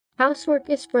Housework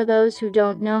is for those who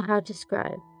don't know how to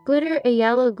scribe. Glitter a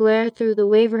yellow glare through the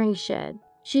wavering shed.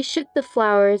 She shook the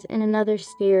flowers in another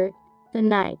sphere. The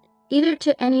night, either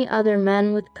to any other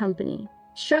man with company,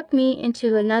 struck me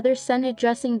into another scented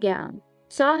dressing gown.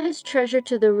 Saw his treasure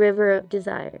to the river of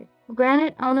desire.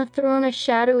 Granite on a throne a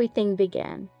shadowy thing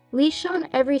began. Leash on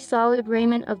every solid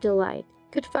raiment of delight.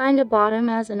 Could find a bottom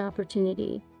as an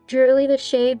opportunity. Drearily the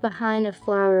shade behind a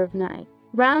flower of night.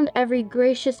 Round every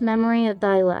gracious memory of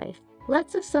thy life.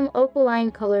 Let's of some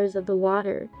opaline colors of the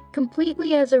water,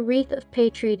 completely as a wreath of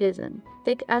patriotism,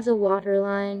 thick as a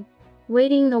waterline,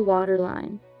 waiting the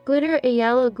waterline. Glitter a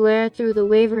yellow glare through the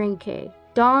wavering cave.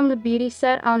 Dawn the beauty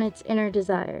set on its inner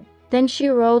desire. Then she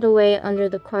rolled away under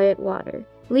the quiet water.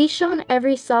 Leash on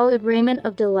every solid raiment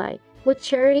of delight, with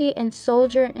charity and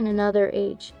soldier in another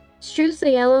age. Strews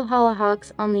the yellow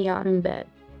hollyhocks on the autumn bed.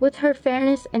 With her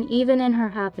fairness and even in her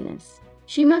happiness,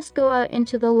 she must go out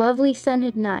into the lovely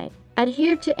scented night.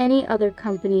 Adhere to any other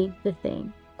company, the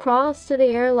thing crawls to the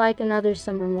air like another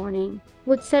summer morning,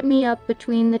 would set me up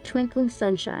between the twinkling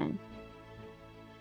sunshine.